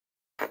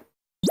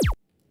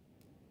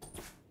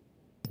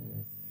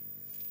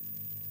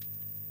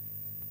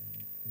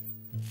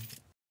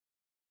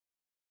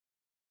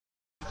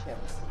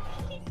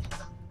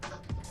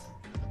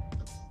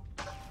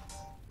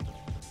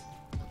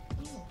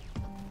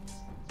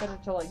better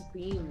to like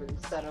beam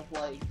instead of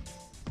like.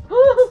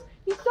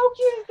 He's so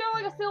cute. He's got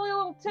like a silly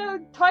little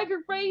tiger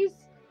face.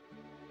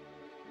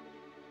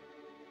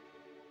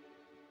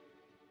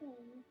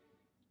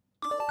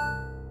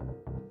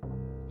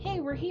 Hey,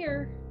 we're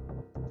here.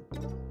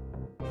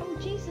 Oh,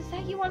 jeez, is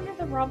that you under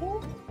the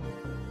rubble?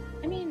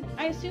 I mean,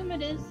 I assume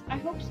it is. I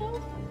hope so.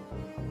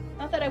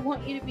 Not that I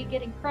want you to be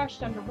getting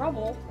crushed under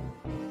rubble.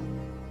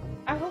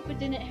 I hope it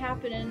didn't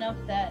happen enough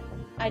that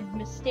I'd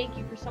mistake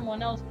you for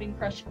someone else being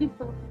crushed under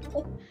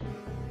rubble.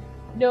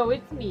 No,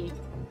 it's me.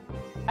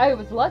 I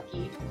was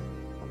lucky.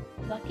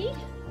 Lucky?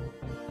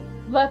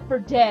 Left for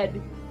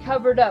dead,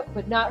 covered up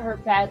but not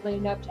hurt badly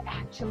enough to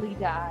actually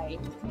die.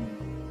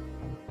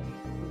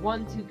 The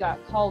ones who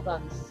got called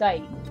on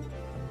sight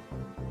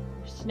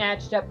were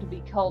snatched up to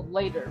be culled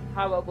later,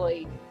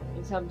 probably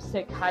in some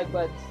sick high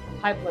blood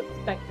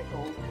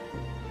spectacle.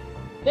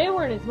 They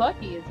weren't as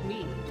lucky as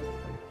me.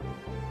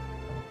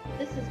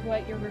 This is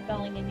what you're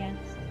rebelling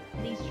against?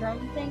 These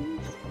drone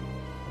things?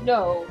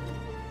 No.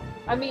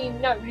 I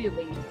mean, not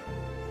really.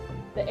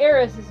 The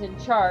heiress is in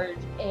charge,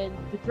 and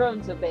the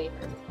drones obey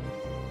her.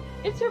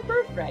 It's her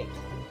birthright.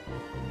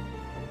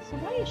 So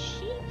why is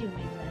she doing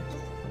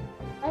this?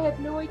 I have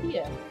no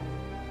idea.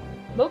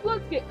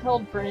 Lowbloods get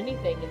culled for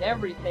anything and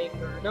everything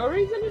for no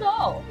reason at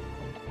all.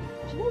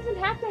 She doesn't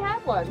have to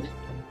have one.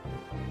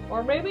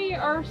 Or maybe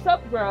our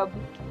subgrub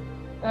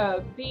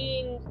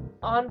being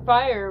on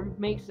fire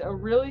makes a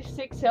really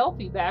sick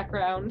selfie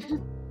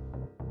background.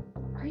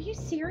 Are you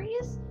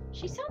serious?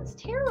 She sounds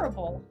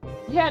terrible.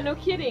 Yeah, no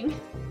kidding.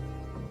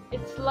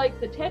 It's like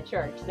the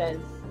Tetrarch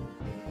says.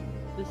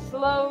 The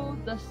slow,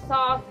 the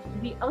soft,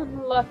 the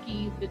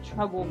unlucky, the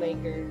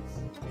troublemakers.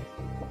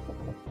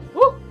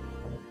 Woo!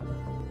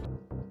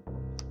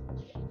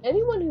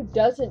 Anyone who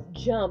doesn't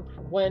jump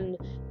when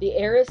the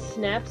heiress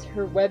snaps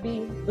her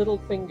webby little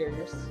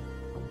fingers,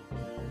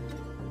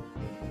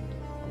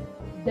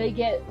 they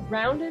get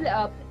rounded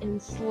up,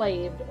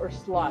 enslaved, or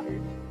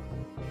slaughtered.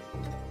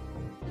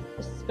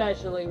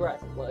 Especially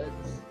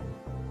Rustbloods.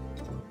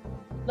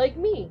 Like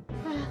me.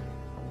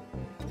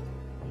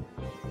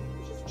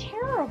 This is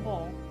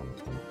terrible.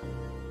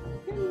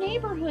 Your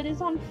neighborhood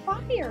is on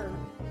fire.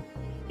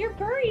 You're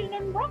buried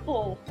in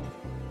rubble.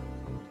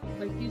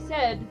 Like you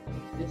said,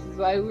 this is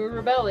why we're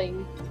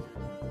rebelling.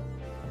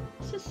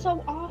 This is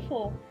so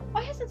awful.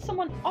 Why hasn't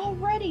someone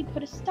already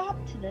put a stop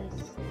to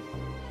this?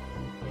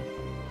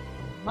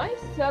 My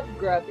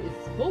subgrub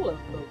is full of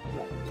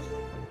lowbloods.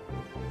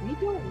 We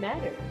don't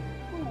matter.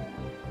 Oh.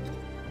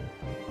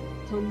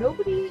 So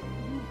nobody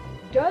who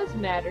does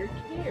matter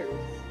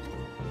cares.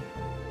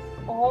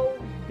 All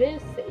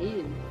this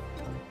is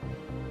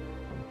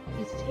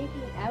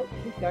taking out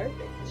the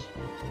garbage.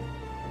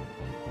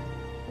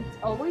 It's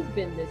always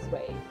been this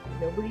way.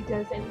 Nobody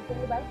does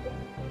anything about it.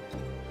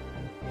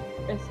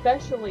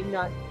 Especially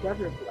not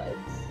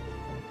gutterbloods.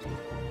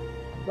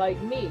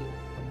 Like me.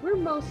 We're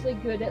mostly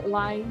good at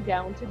lying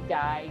down to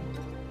die.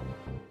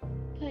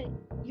 But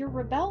you're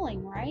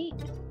rebelling, right?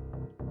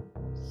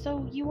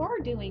 So you are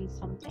doing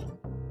something.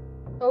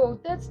 Oh,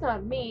 that's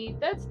not me.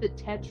 That's the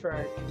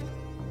Tetrarch.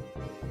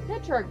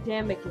 Tetrarch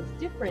Damek is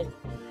different.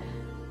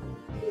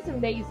 He's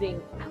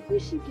amazing. I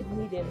wish you could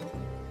meet him.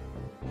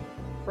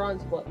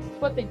 Bronzebloods. It's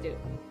what they do.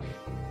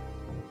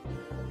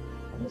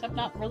 Except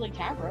not really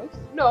Tavros.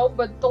 No,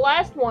 but the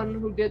last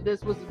one who did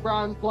this was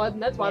Bronzeblood,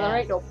 and that's why there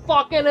ain't no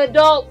fucking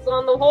adults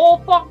on the whole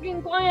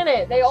fucking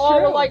planet. They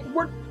all were like,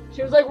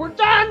 she was like, we're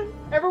done!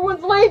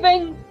 Everyone's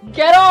leaving!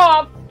 Get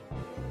off!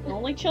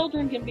 Only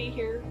children can be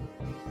here.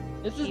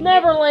 This is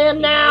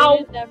Neverland now!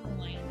 It is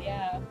Neverland,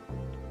 yeah.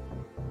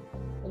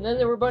 And then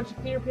there were a bunch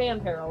of Peter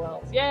Pan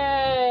parallels.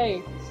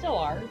 Yay! Still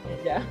are.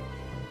 Yeah.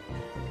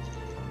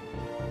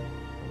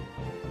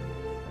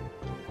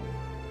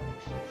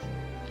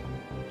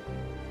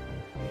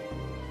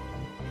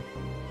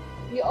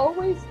 He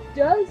always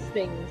does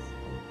things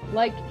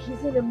like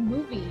he's in a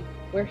movie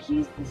where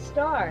he's the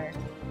star.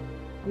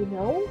 You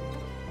know?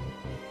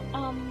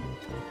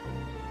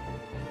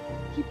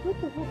 He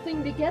put the whole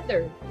thing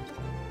together.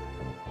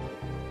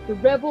 The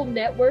Rebel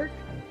Network,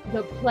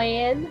 the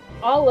plan,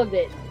 all of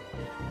it.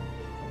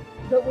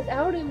 But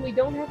without him, we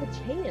don't have a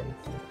chance.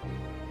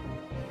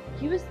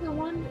 He was the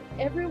one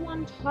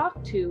everyone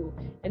talked to,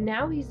 and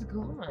now he's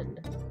gone.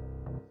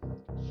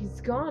 He's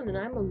gone, and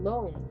I'm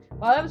alone.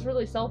 Well, that was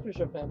really selfish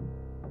of him.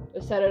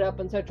 To set it up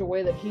in such a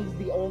way that he's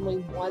the only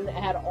one that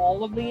had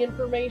all of the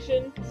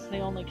information. It's the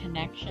only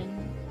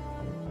connection.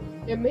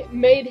 It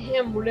made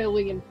him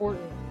really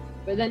important.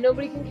 But then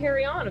nobody can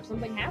carry on if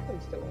something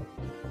happens to him.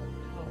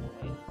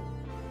 Totally.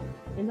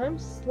 And I'm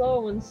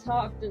slow and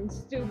soft and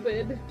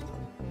stupid.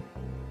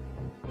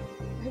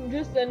 I'm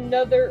just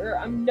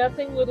I'm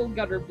nothing little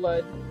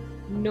gutterblood.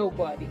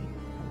 Nobody.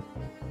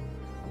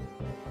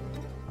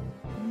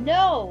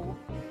 No!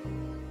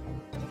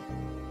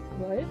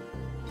 What?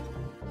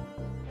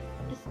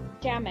 This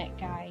Damek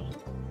guy.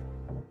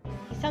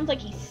 He sounds like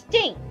he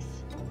stinks!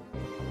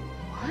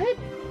 What?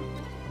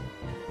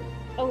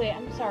 Okay,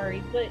 I'm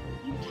sorry, but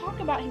you talk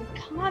about him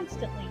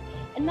constantly,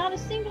 and and not a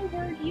single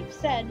word you've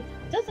said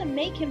doesn't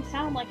make him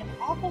sound like an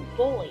awful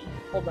bully.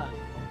 Hold on.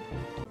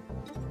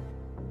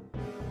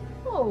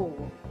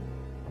 Oh.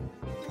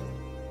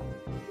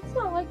 It's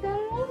not like that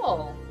at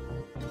all.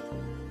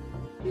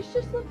 He's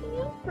just looking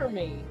out for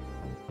me.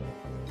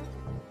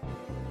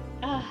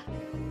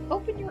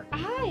 Open your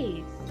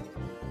eyes.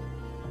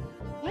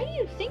 Why do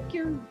you think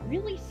you're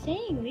really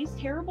saying these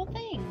terrible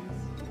things?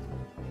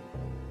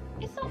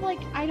 It's not like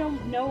I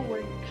don't know where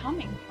you're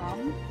coming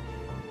from.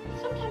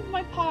 Sometimes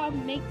my pa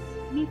makes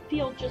me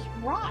feel just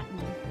rotten.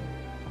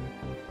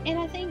 And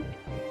I think,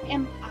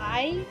 am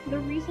I the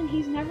reason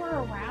he's never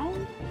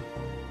around?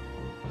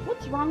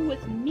 What's wrong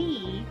with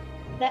me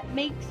that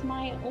makes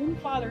my own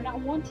father not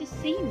want to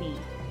see me?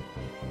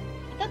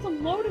 That's a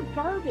load of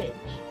garbage.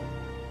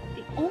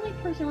 The only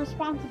person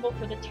responsible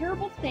for the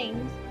terrible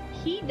things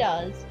he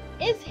does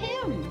is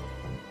him.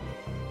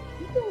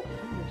 You don't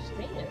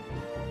understand.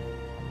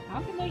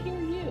 How can I hear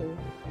you?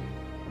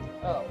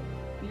 Oh.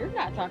 You're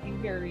not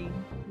talking very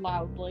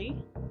loudly.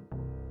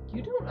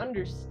 You don't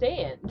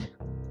understand.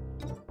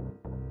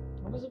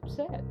 I was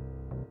upset.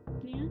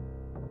 Yeah?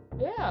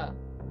 Yeah.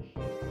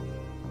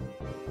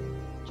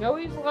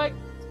 Joey's like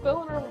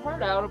spilling her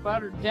heart out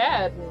about her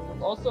dad,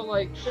 and also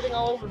like shitting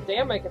all over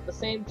Damek at the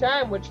same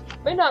time, which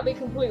may not be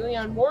completely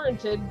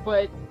unwarranted,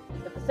 but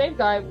at the same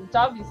time, it's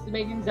obviously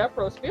making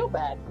Zephyros feel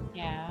bad.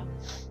 Yeah.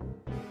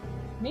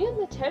 Me and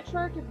the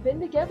Tetrarch have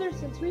been together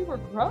since we were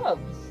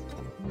grubs.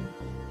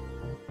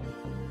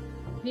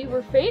 We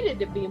were fated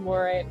to be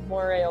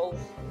Morales.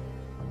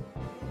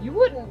 You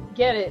wouldn't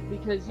get it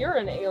because you're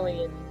an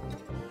alien.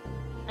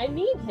 I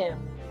need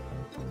him.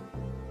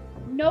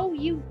 No,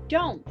 you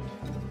don't.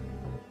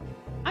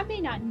 I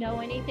may not know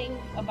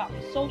anything about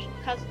the social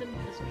customs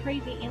of this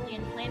crazy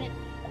alien planet,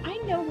 but I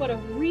know what a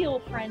real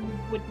friend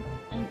would,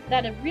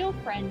 that a real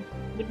friend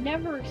would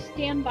never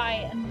stand by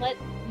and let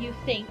you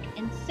think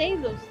and say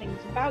those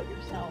things about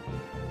yourself.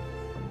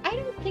 I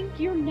don't think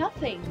you're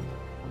nothing.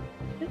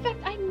 In fact,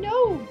 I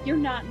know you're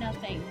not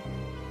nothing.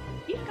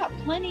 You've got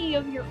plenty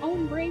of your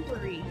own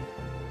bravery.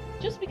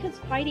 Just because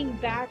fighting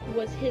back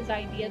was his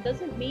idea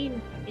doesn't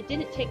mean it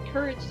didn't take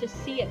courage to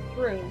see it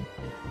through.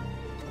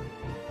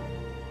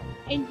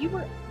 And you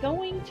were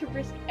going to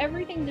risk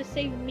everything to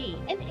save me,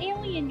 an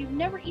alien you've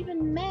never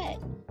even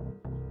met.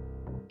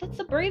 That's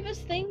the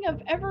bravest thing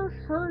I've ever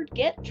heard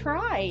get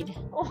tried.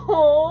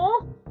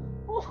 Oh.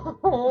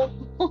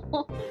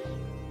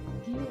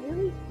 Do you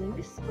really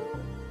think so?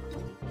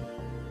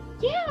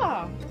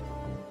 Yeah!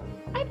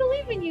 I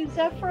believe in you,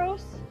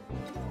 Zephyros.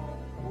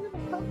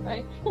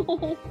 Okay.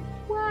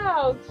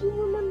 Wow, you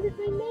remembered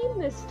my name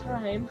this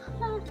time.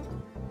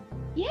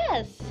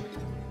 Yes!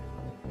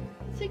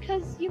 It's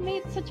because you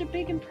made such a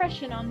big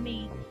impression on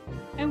me,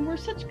 and we're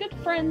such good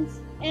friends,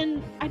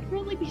 and I'd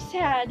really be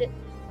sad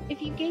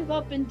if you gave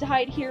up and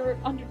died here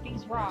under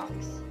these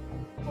rocks.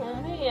 Oh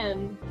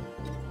man.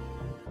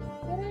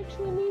 That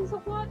actually means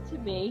a lot to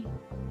me.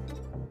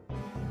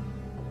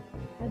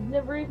 I'd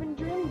never even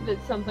dreamed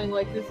that something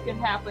like this could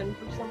happen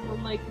for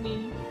someone like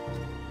me.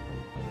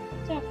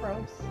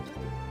 Zephyros,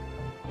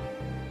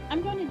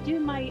 I'm going to do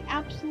my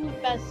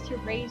absolute best to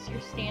raise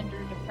your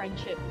standard of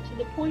friendship to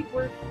the point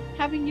where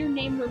having your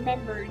name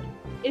remembered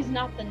is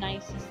not the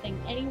nicest thing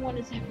anyone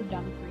has ever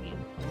done for you.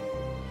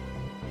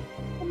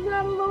 I'm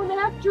not alone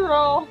after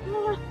all.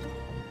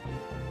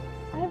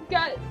 I've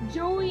got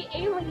Joey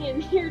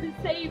Alien here to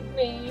save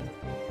me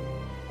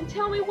and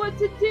tell me what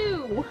to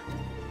do.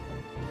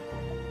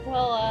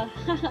 Well,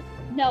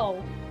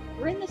 no.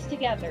 We're in this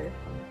together.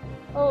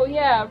 Oh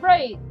yeah,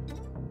 right.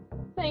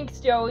 Thanks,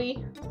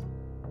 Joey.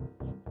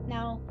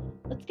 Now,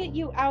 let's get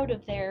you out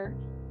of there,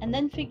 and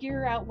then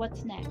figure out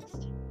what's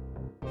next.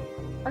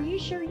 Are you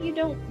sure you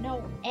don't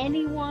know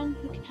anyone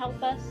who can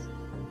help us?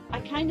 I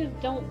kind of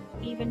don't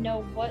even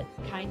know what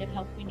kind of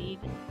help we need,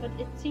 but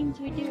it seems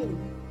we do.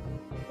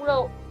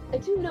 Well, I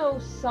do know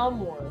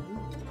someone,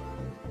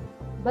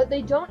 but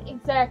they don't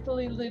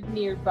exactly live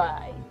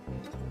nearby.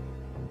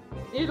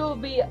 It'll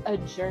be a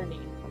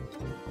journey.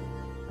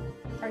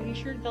 Are you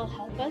sure they'll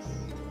help us?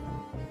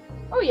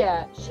 Oh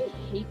yeah, she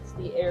hates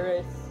the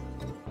heiress.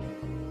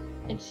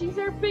 And she's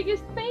our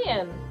biggest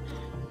fan.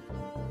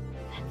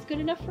 That's good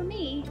enough for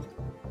me.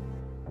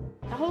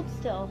 Now hold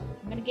still.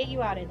 I'm gonna get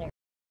you out of there.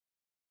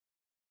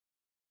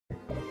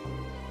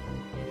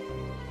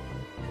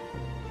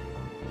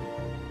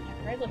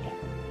 After I look at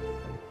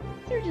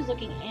her. Serge is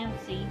looking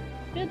antsy.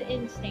 Good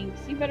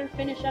instincts. You better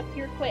finish up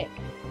here quick.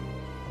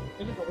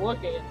 He doesn't look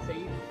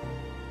antsy.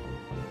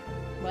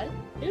 What?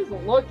 He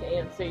doesn't look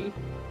antsy.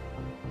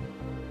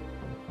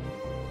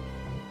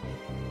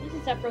 This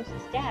is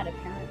Zephyros' dad,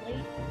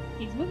 apparently.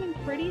 He's moving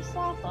pretty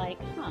sloth-like,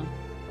 huh?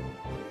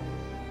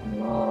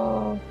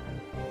 Oh.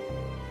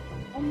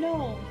 Oh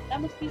no, that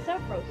must be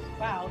Zephyros.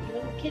 Wow, he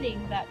wasn't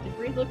kidding. That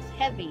debris looks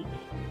heavy.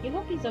 You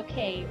hope he's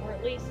okay, or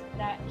at least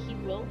that he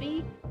will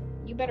be.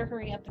 You better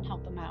hurry up and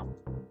help him out.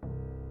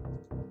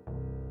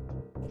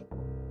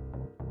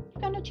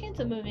 got no chance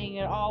of moving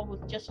it all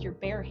with just your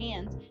bare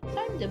hands. It's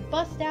time to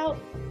bust out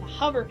the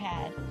hover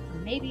pad. Or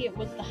maybe it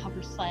was the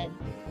hover sled.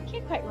 I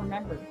can't quite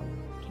remember.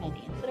 Can I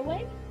dance it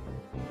away?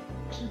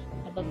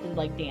 I'd love to,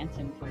 like, dance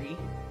him free.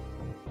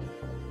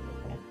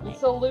 The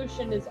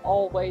solution is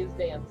always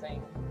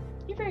dancing.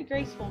 You're very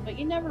graceful, but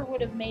you never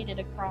would have made it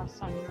across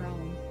on your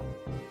own.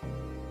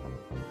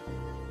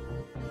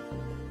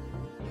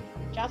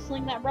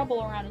 Jostling that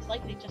rubble around is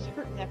likely to just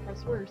hurt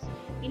Zephyros worse.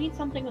 You need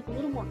something with a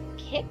little more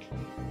kick.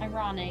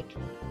 Ironic,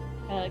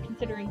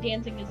 considering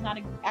dancing is not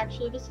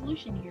actually the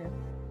solution here.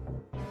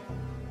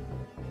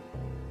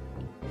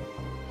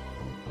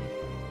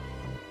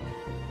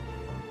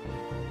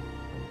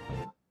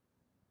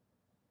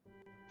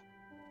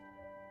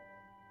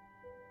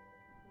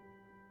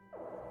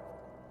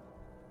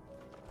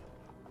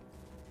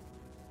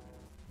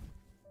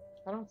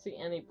 I don't see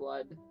any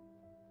blood.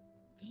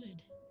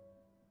 Good.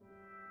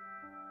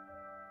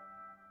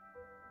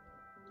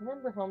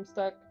 Remember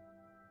Homestuck?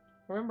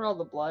 Remember all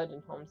the blood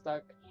in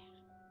Homestuck?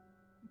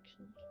 Yeah,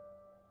 actually.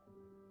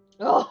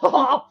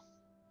 Oh!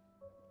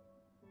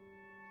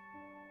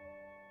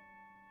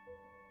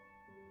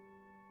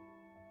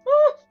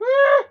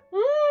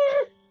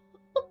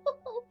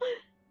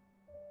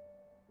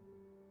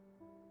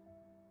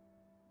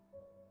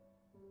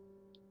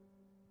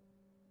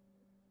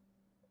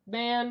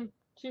 Man,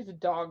 she's a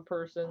dog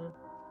person.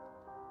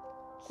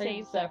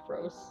 Save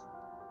Zephyros.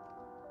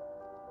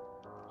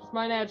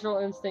 My natural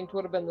instinct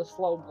would have been the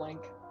slow blink.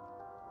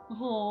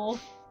 Oh.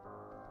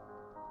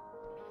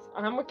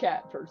 I'm a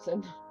cat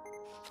person.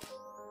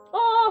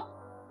 Oh!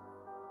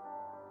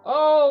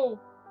 Oh!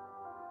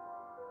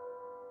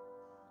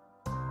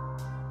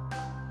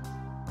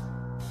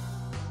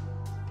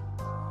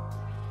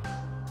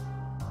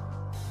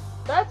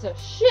 That's a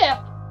ship!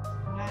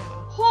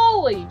 Wow.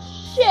 Holy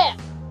shit!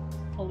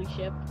 Holy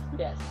ship.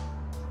 Yes.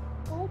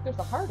 Oh, look, there's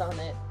a heart on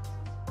it.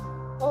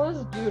 Oh, this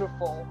is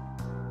beautiful.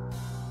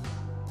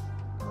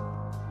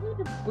 Look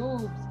at her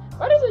boobs.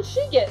 Why doesn't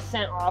she get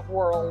sent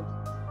off-world?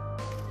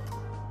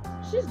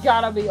 She's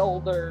gotta be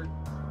older.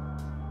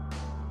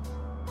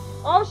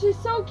 Oh, she's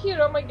so cute.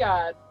 Oh my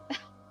god.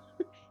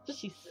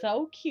 She's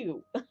so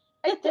cute.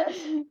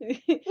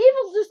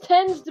 Evil just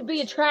tends to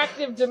be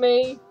attractive to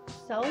me.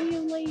 Sell you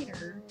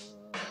later.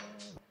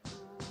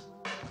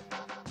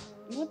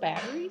 You want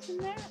batteries in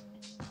that?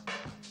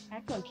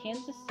 Back on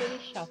Kansas City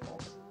Shuffle.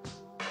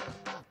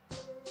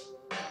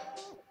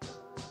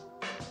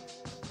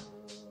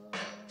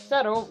 Is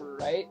that over,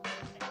 right?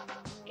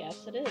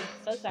 Guess it is. It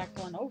says Act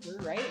 1 over,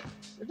 right?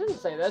 It didn't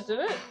say that, did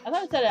it? I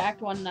thought it said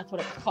Act 1 and that's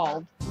what it was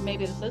called.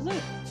 Maybe this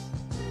isn't?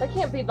 That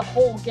can't be the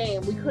whole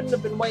game. We couldn't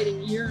have been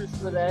waiting years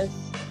for this.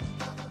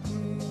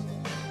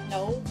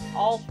 No,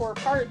 all 4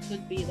 parts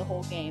would be the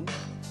whole game.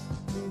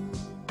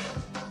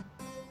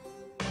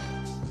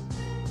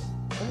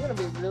 I'm gonna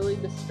be really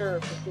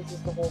disturbed if this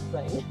is the whole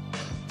thing.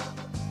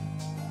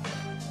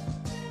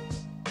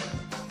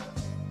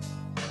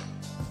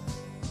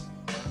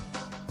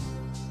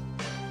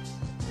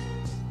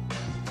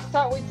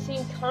 Thought we'd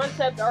seen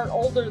concept art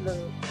older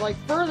than, like,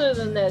 further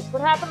than this.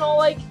 What happened to,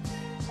 like,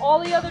 all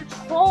the other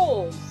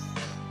trolls?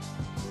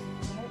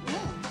 I don't know.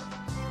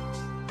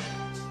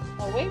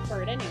 I'll wait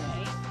for it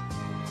anyway.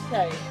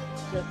 Okay,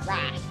 just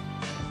Rah.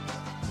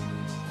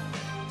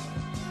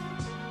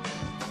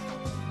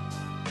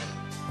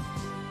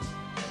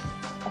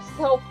 I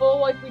still feel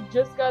like we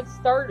just got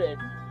started,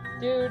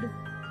 dude.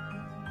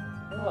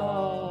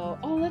 Oh,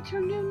 that's her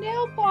new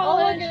nail Oh,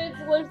 polish. look at it.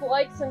 There's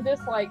likes and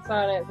dislikes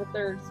on it, but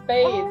they're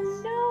spades.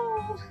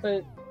 Oh no!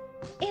 But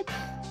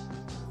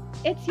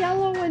It's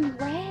yellow and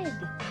red.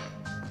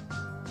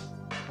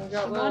 we She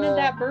got wanted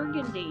that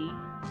burgundy.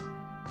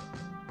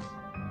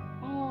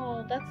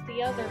 Oh, that's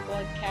the other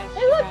blood cash.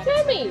 Hey, look,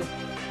 Timmy!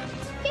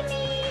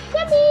 Timmy!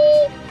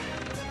 Timmy!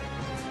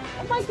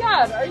 Oh my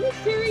god, are you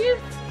serious?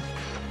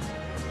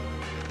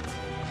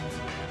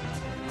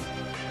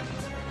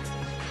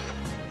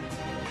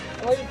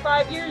 I waited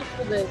 5 years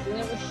for this, and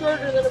it was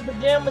shorter than a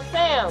Pajama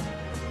Sam.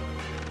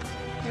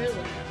 Really?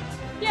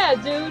 Yeah,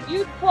 dude,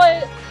 you'd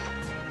play...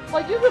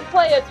 Like, you could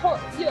play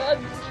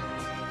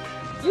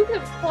you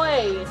could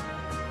play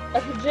a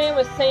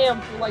Pajama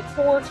Sam for like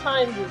 4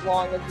 times as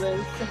long as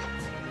this.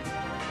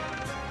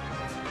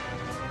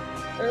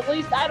 Or at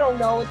least, I don't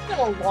know, it's been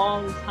a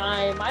long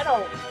time.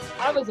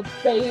 I was a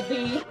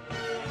baby.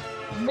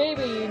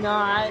 Maybe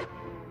not.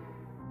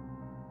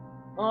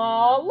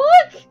 Aw,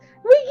 look!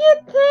 We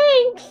get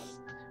thanks!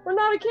 We're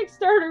not a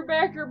Kickstarter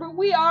backer, but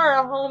we are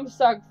a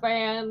Homestuck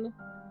fan.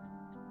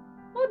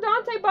 Oh,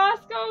 Dante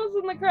Bosco's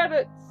in the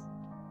credits.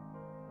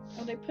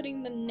 Are they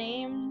putting the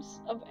names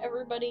of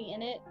everybody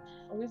in it?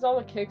 Are these all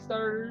the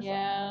Kickstarters?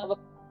 Yeah. All the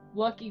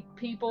lucky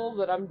people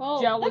that I'm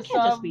Well, jealous that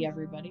can't of? just be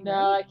everybody, No,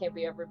 right? that can't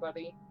be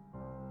everybody.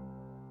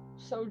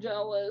 So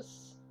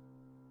jealous.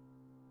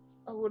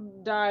 I would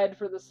have died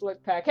for the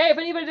slick pack. Hey, if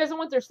anybody doesn't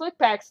want their slick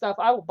pack stuff,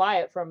 I will buy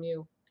it from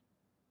you.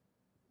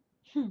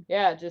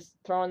 Yeah, just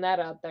throwing that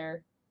out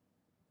there.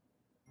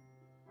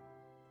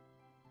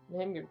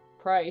 Name your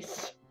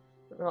price,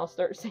 and I'll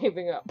start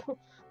saving up.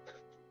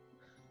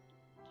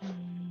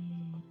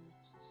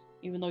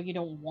 Even though you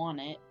don't want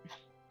it.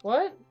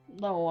 What?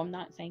 No, I'm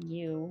not saying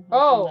you.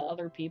 Oh. The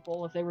other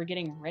people, if they were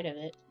getting rid of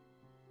it.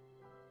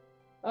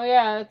 Oh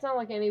yeah, it's not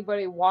like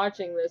anybody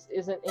watching this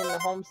isn't in the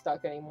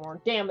Homestuck anymore.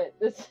 Damn it,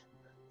 this is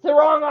the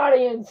wrong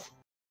audience!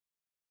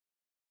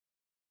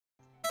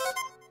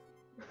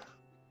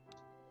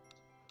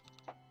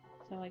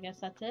 So I guess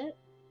that's it?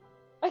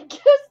 I guess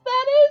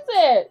that is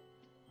it!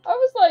 I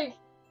was like,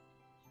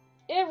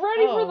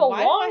 ready for the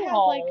long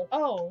haul. Like,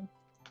 oh,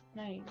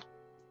 nice.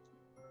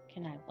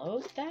 Can I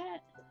load that?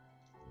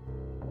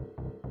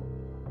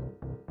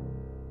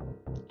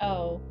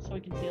 Oh, so we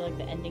can see like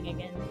the ending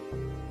again.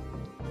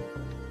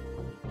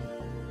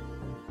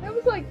 That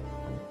was like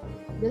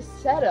the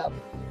setup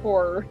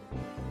for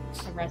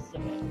the rest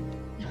of it.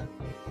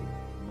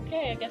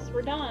 Okay, I guess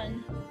we're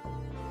done.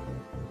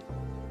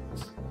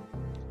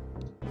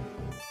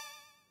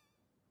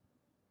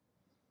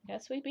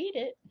 Guess we beat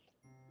it.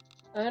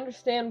 I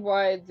understand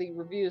why the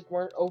reviews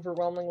weren't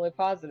overwhelmingly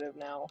positive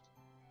now.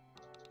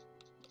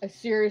 I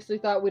seriously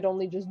thought we'd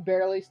only just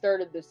barely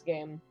started this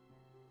game.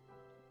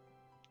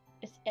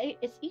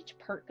 Is each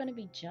part going to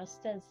be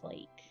just as,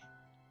 like...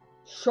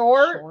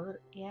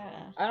 Short?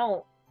 Yeah. I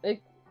don't...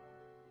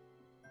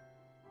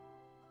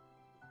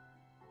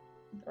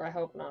 Or I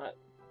hope not.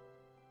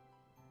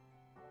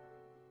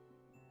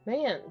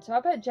 Man, so I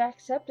bet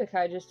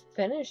Jacksepticeye just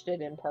finished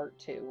it in part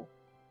 2.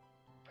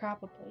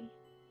 Probably.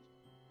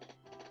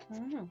 I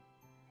don't know.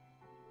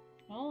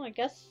 Well, I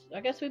guess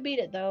we beat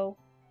it, though.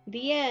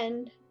 The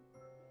end.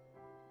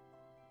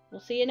 We'll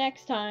see you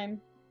next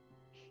time.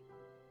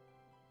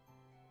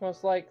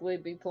 Most likely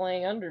be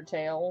playing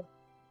Undertale.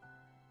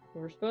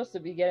 We're supposed to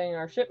be getting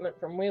our shipment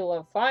from Wheel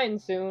of Fine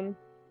soon.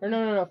 Or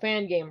no,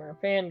 Fangamer.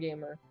 Yeah,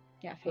 Fangamer.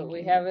 But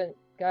we haven't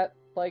got,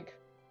 like,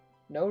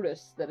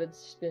 notice that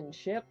it's been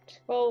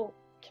shipped. Well,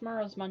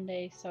 tomorrow's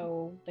Monday,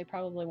 so they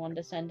probably wanted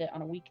to send it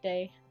on a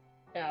weekday.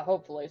 Yeah,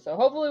 hopefully. So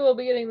hopefully we'll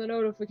be getting the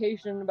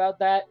notification about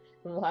that,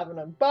 and we'll have an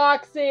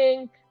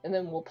unboxing, and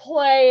then we'll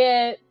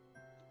play it.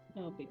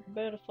 It'll be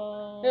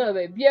beautiful. It'll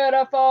be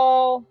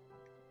beautiful.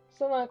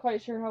 Still not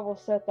quite sure how we'll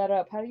set that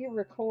up. How do you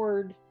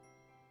record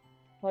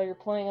while you're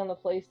playing on the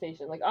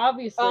PlayStation? Like,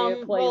 obviously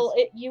it plays... Well,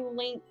 you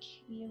link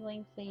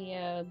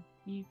the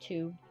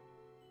YouTube.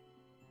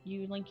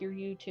 You link your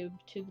YouTube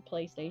to the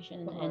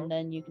PlayStation, and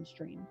then you can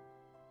stream.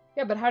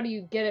 Yeah, but how do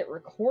you get it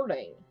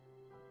recording?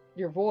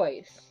 Your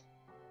voice.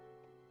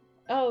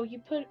 Oh, you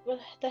put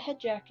the head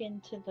jack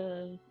into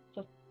the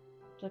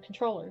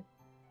controller.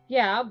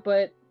 Yeah,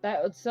 but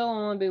that would still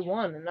only be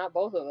one, and not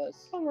both of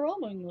us.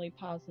 Overwhelmingly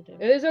positive.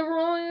 It is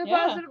overwhelmingly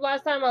positive?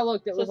 Last time I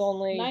looked, it was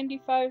only...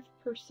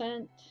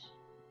 95%.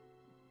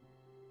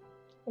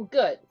 Well,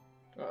 good.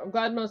 I'm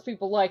glad most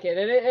people like it.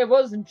 It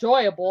was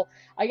enjoyable.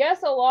 I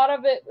guess a lot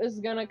of it is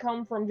gonna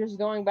come from just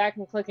going back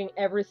and clicking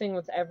everything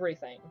with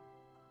everything.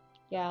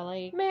 Yeah,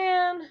 like...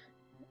 Man.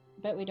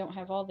 Bet we don't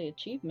have all the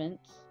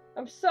achievements.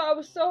 I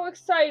was so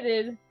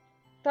excited.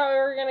 Thought we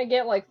were gonna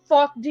get, like,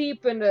 fuck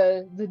deep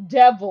into the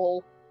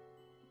devil.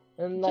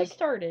 And, like, just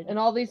started. And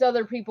all these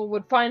other people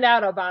would find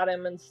out about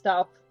him and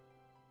stuff.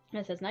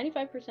 It says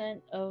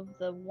 95% of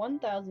the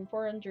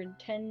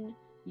 1,410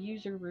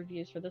 user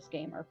reviews for this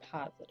game are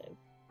positive.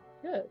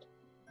 Good.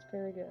 It's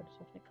very good.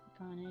 So if I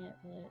click on it,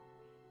 will it...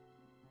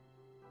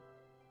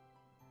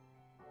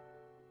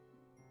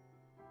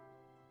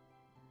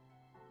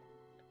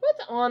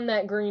 What's on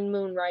that green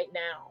moon right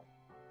now?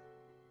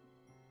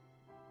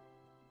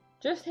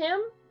 Just him?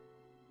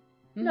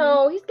 Mm-hmm.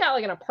 No, he's got,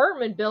 like, an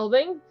apartment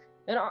building.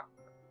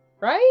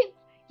 Right?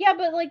 Yeah,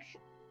 but, like,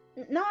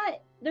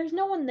 there's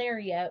no one there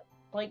yet.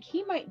 Like,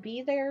 he might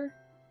be there.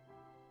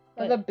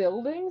 Are the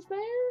buildings there?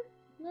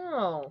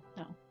 No.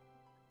 No.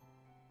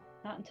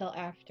 Not until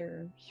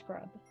after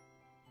Scrub.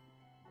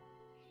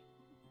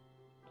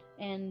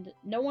 And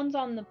no one's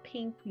on the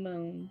pink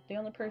moon. The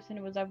only person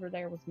who was ever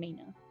there was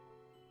Mina.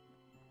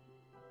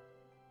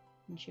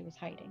 And she was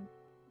hiding.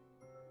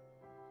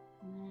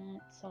 And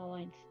that's all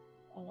I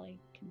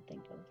can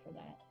think of for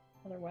that.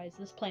 Otherwise,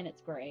 this planet's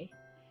gray.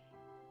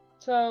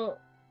 So,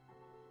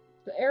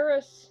 the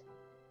heiress,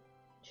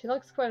 she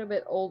looks quite a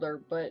bit older,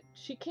 but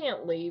she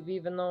can't leave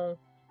even though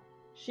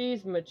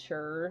she's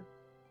mature.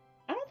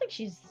 I don't think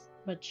she's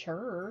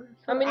mature.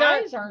 Her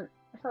eyes are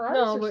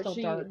still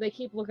dark. They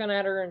keep looking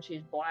at her and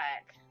she's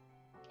black.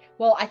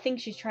 Well, I think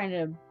she's trying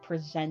to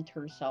present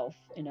herself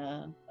in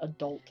a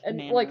adult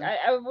manner. Like,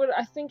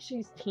 I think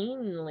she's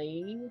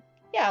teenly.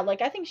 Yeah,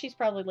 like, I think she's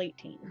probably late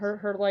teens.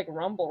 Her like,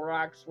 rumble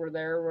rocks were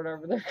there,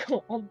 whatever they're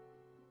called.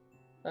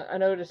 I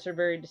noticed her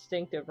very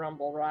distinctive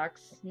rumble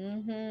rocks.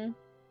 Mm-hmm.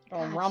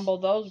 Oh, rumble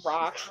those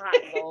rocks. Hot,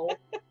 though.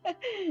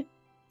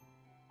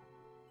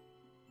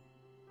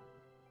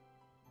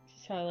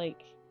 She's probably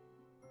like...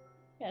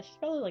 Yeah, she's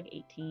probably like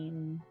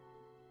 18.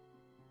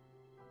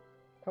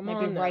 Come maybe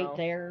on now. Right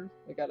there.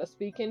 We gotta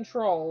speak in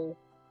troll.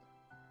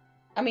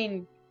 I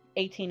mean,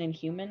 18 in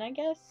human, I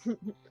guess?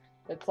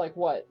 It's like,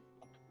 what?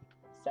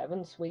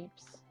 7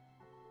 sweeps?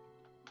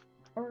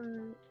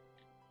 Or...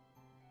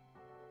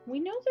 We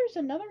know there's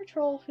another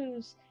troll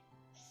who's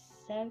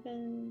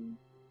 7.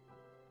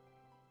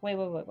 Wait.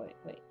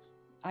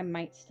 I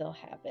might still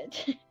have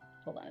it.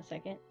 Hold on a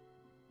second.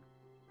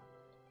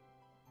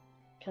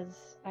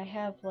 Because I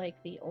have, like,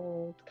 the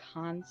old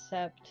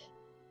concept,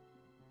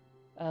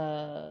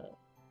 what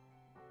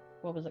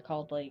was it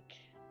called? Like,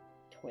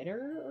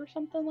 Twitter or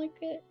something like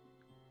it?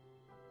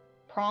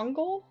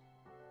 Prongle?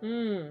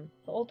 The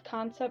old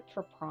concept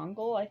for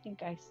Prongle. I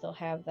think I still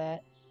have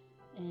that.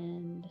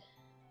 And I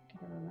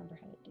gotta remember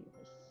how to do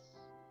this.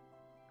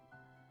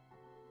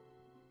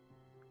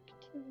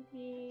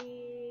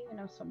 I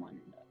know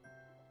someone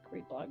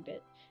reblogged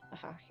it.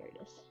 Aha, here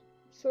it is.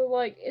 So,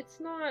 like,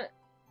 it's not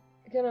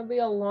gonna be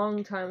a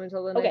long time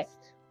until the Okay.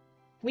 next...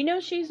 We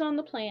know she's on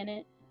the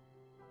planet,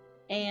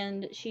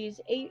 and she's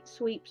 8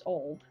 sweeps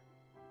old.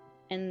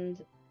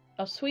 And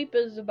a sweep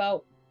is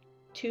about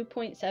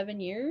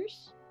 2.7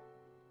 years.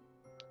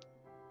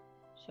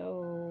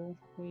 So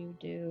we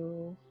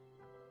do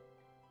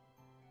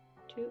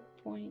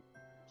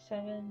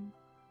 2.7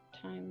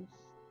 times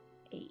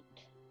 8.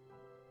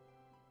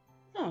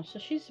 Oh, so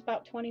she's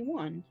about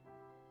 21.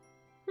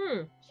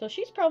 So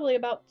she's probably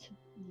about to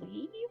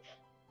leave?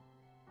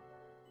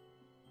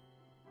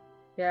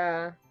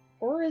 Yeah.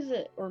 Or is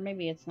it, or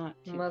maybe it's not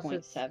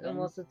 2.7.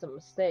 Unless it's a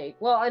mistake.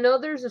 Well, I know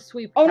there's a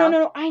sweep. Oh,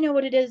 no, I know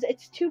what it is.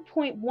 It's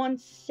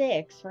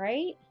 2.16,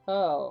 right?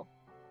 Oh.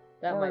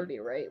 That might be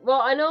right.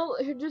 Well, I know,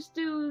 just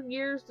do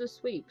years to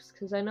sweeps,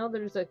 because I know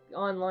there's an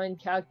online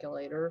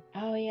calculator.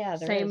 Oh, yeah.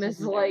 Same as,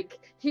 like,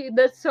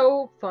 that's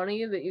so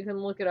funny that you can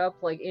look it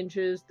up, like,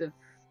 inches to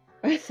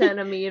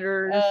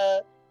centimeters.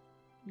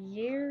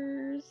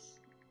 Years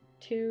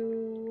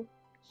to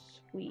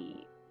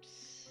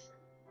sweeps.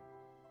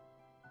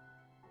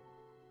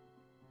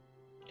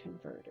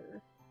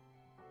 Converter.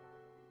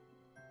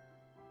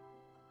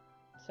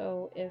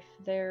 So if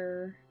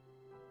they're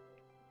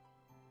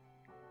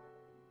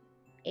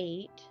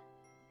 8,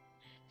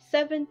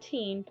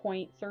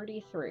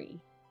 17.33.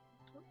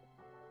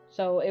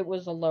 So it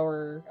was a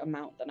lower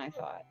amount than I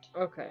thought.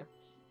 Okay.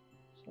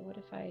 So what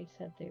if I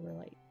said they were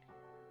like...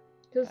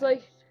 Because,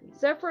 like,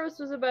 Zephyros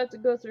was about to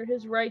go through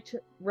his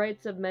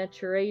rites of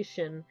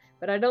maturation,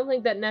 but I don't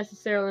think that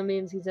necessarily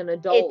means he's an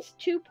adult.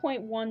 It's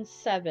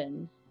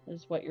 2.17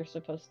 is what you're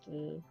supposed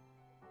to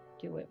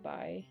do it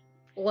by.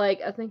 Like,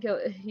 I think it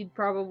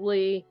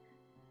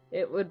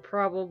would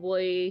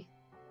probably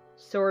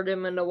sort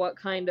him into what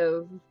kind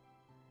of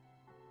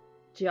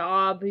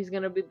job he's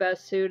going to be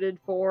best suited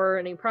for,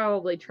 and he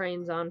probably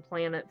trains on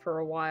planet for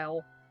a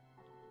while.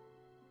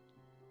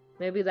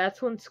 Maybe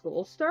that's when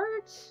school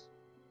starts?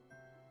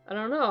 I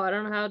don't know. I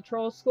don't know how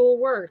troll school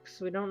works.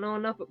 We don't know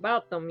enough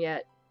about them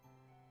yet.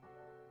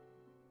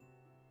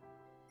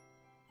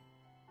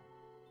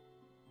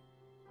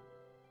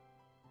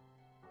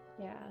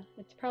 Yeah,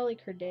 it's probably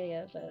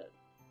Credea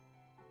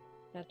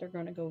that they're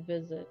going to go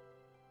visit.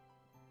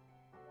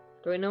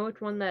 Do I know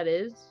which one that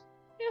is?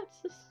 Yeah,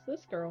 it's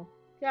this girl.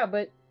 Yeah,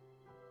 but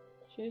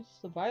she's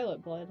the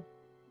violet blood.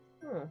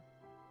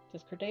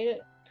 Just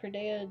Credea,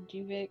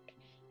 Juvik,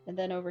 and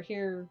then over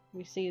here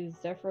we see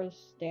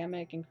Zephyros,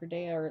 Damek, and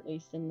Credea are at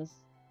least in this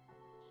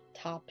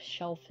top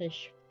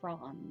shellfish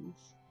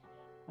fronds.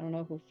 I don't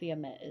know who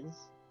Fiamet is.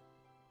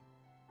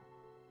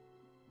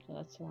 So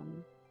that's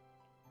one.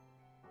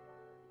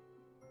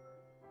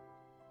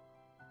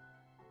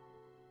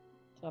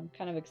 So I'm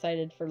kind of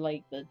excited for,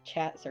 like, the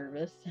chat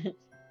service.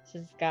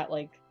 She's got,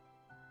 like,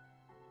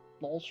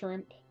 lol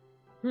shrimp.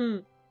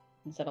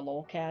 Instead of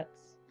lol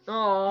cats.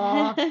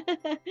 Aww.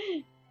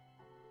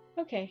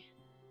 Okay.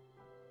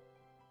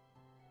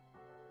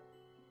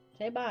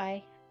 Say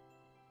bye.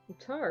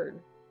 It's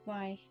hard.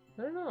 Why?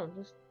 I don't know.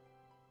 Just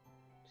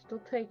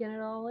still taking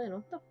it all in.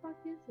 What the fuck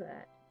is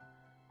that?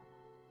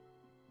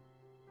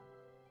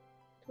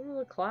 Some of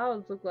the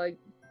clouds look like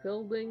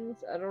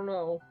buildings. I don't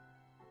know.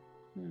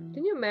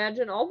 Can you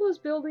imagine? All those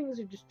buildings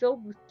are just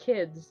filled with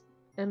kids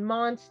and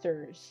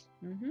monsters.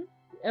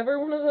 Every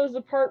one of those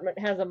apartments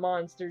has a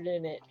monster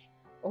in it.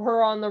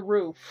 Or on the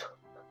roof.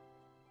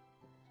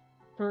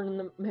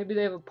 Or maybe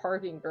they have a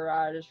parking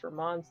garage for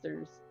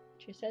monsters.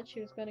 She said she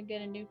was going to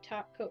get a new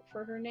top coat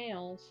for her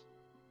nails.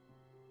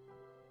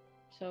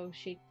 So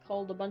she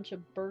culled a bunch of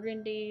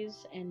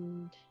burgundies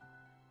and...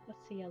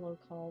 What's the yellow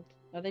called?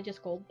 Are they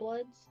just gold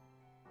bloods?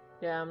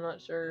 Yeah, I'm not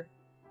sure.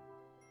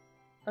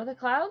 Are the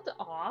clouds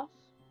off?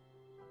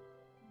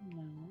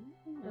 No.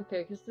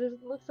 Okay, because this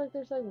looks like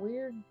there's like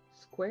weird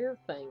square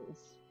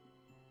things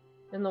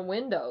in the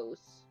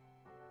windows.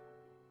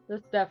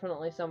 That's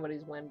definitely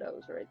somebody's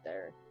windows right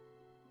there.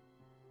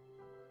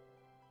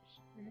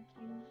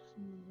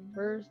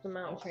 Where's the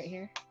mouse? It's right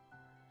here.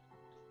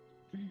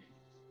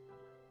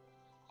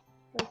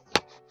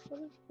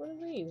 What are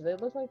these? They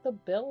look like the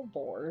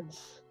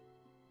billboards.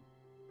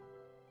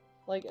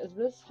 Like, is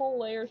this whole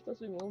layer supposed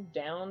to be moved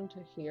down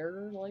to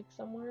here, like,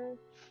 somewhere?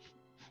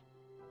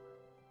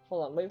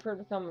 Hold on, wait for it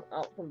to come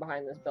out from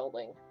behind this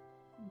building.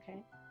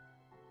 Okay.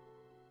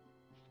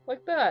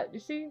 Like that. You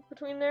see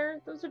between there?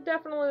 Those are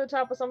definitely the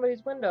top of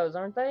somebody's windows,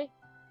 aren't they?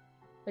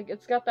 Like,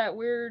 it's got that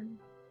weird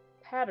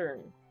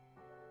pattern.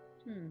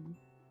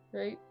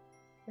 Right?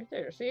 Right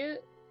there, see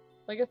it?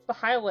 Like it's the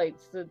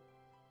highlights that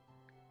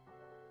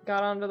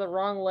got onto the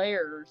wrong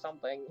layer or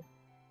something.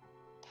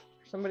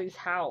 Somebody's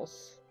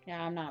house.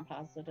 Yeah, I'm not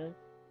positive.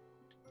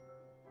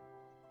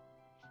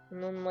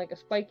 And then like a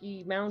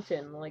spiky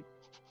mountain, like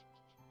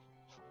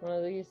one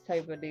of these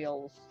type of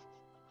deals.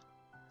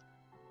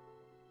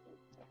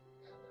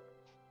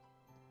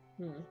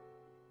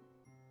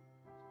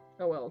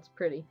 Oh well, it's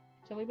pretty.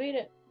 So we beat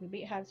it. We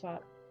beat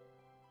Hiveswap.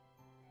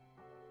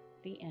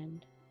 The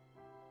end.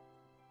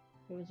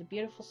 It was a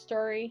beautiful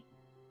story.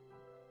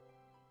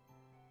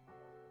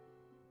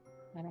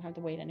 I don't have to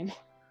wait anymore.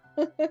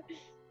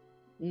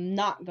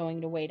 Not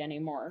going to wait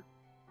anymore.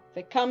 If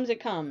it comes,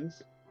 it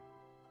comes.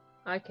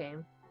 I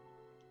came.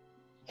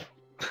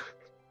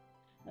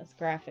 That's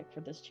graphic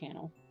for this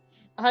channel.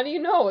 How do you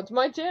know? It's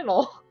my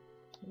channel.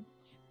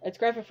 It's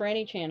graphic for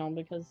any channel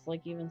because,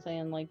 like, even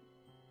saying, like,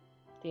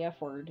 the F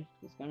word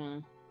is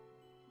gonna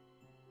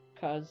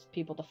cause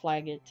people to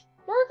flag it.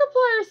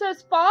 Markiplier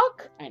says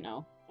fuck! I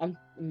know. I'm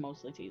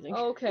mostly teasing.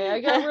 Okay, I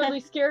got really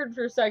scared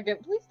for a second.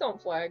 Please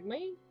don't flag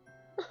me.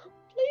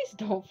 Please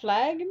don't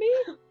flag me.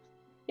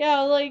 Yeah,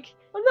 like...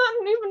 I'm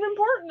not even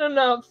important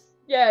enough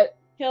yet.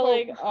 Yeah,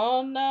 like,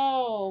 oh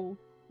no.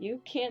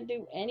 You can't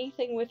do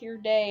anything with your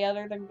day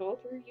other than go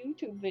through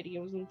YouTube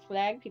videos and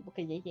flag people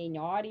because they say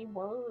naughty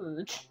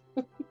words.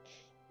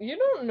 You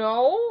don't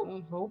know.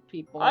 I hope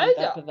people aren't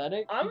that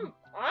pathetic. I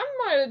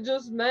might have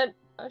just meant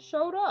I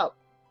showed up.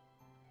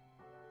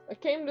 I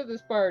came to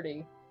this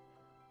party.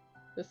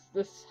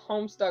 This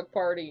Homestuck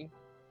party.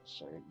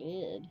 Sure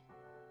did.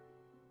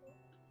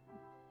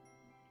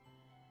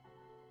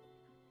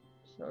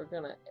 So we're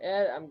gonna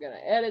I'm gonna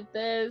edit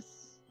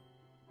this.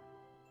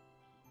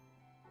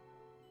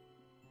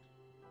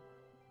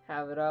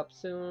 Have it up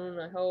soon,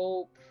 I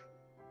hope.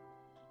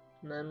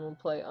 And then we'll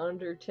play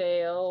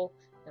Undertale.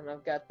 And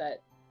I've got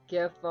that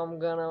GIF I'm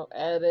gonna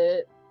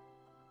edit.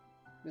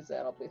 Because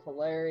that'll be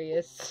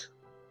hilarious.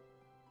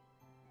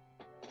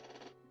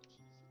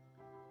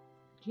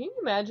 Can you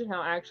imagine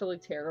how actually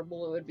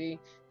terrible it would be?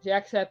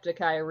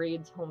 Jacksepticeye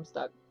reads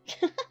Homestuck.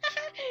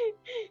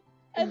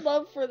 I'd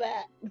love for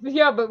that.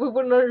 Yeah, but we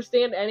wouldn't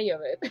understand any of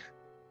it.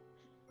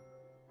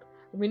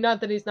 I mean,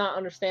 not that he's not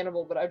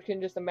understandable, but I can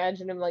just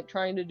imagine him, like,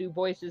 trying to do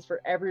voices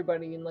for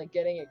everybody and, like,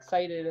 getting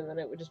excited, and then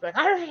it would just be like...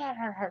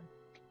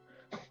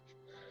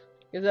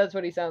 Because that's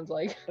what he sounds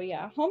like. But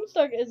yeah,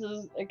 Homestuck is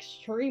an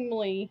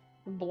extremely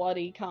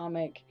bloody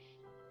comic,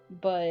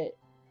 but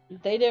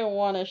they didn't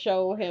want to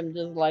show him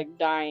just, like,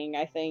 dying,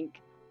 I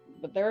think.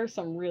 But there are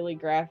some really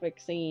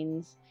graphic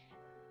scenes.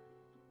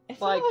 It's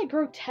not, like,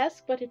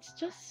 grotesque, but it's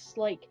just,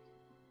 like,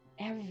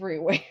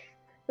 everywhere.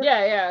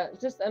 Yeah,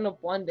 just an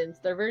abundance.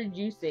 They're very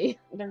juicy.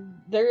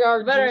 They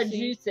are very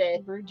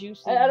juicy. Very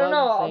juicy. I don't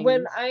know.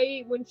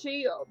 Things. When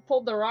she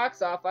pulled the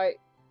rocks off,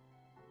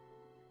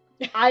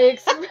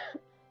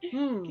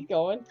 Keep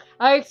going.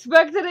 I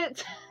expected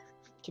it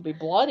to be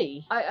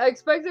bloody. I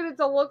expected it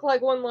to look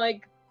like when,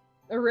 like,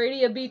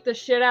 Aradia beat the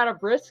shit out of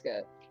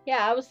Vriska.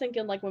 Yeah, I was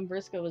thinking, like, when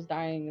Vriska was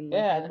dying and they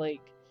had,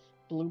 like,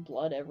 blue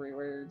blood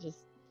everywhere.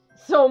 Just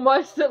so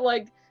much that,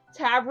 like,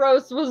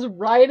 Tavros was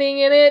writing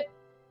in it.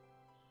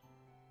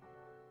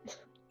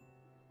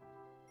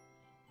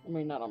 I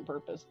mean, not on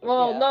purpose. But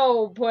well, yeah.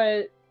 No,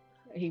 but...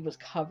 He was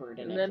covered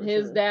in it. And then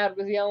his dad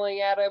was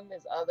yelling at him,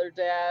 his other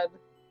dad.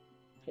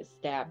 His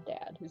stab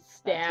dad. His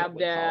stab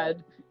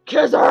dad.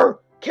 Kiss her!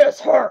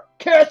 Kiss her!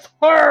 Kiss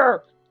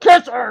her!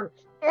 Kiss her!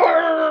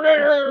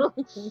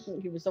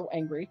 He was so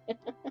angry.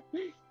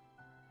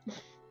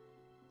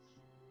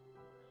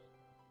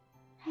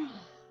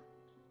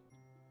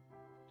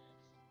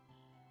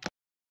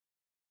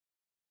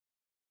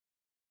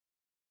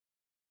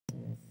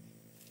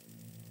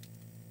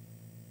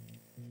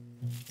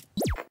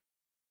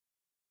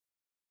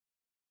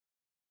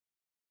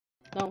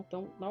 No,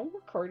 don't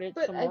record it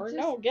some more.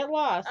 No, get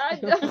lost.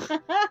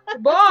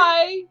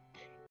 Bye!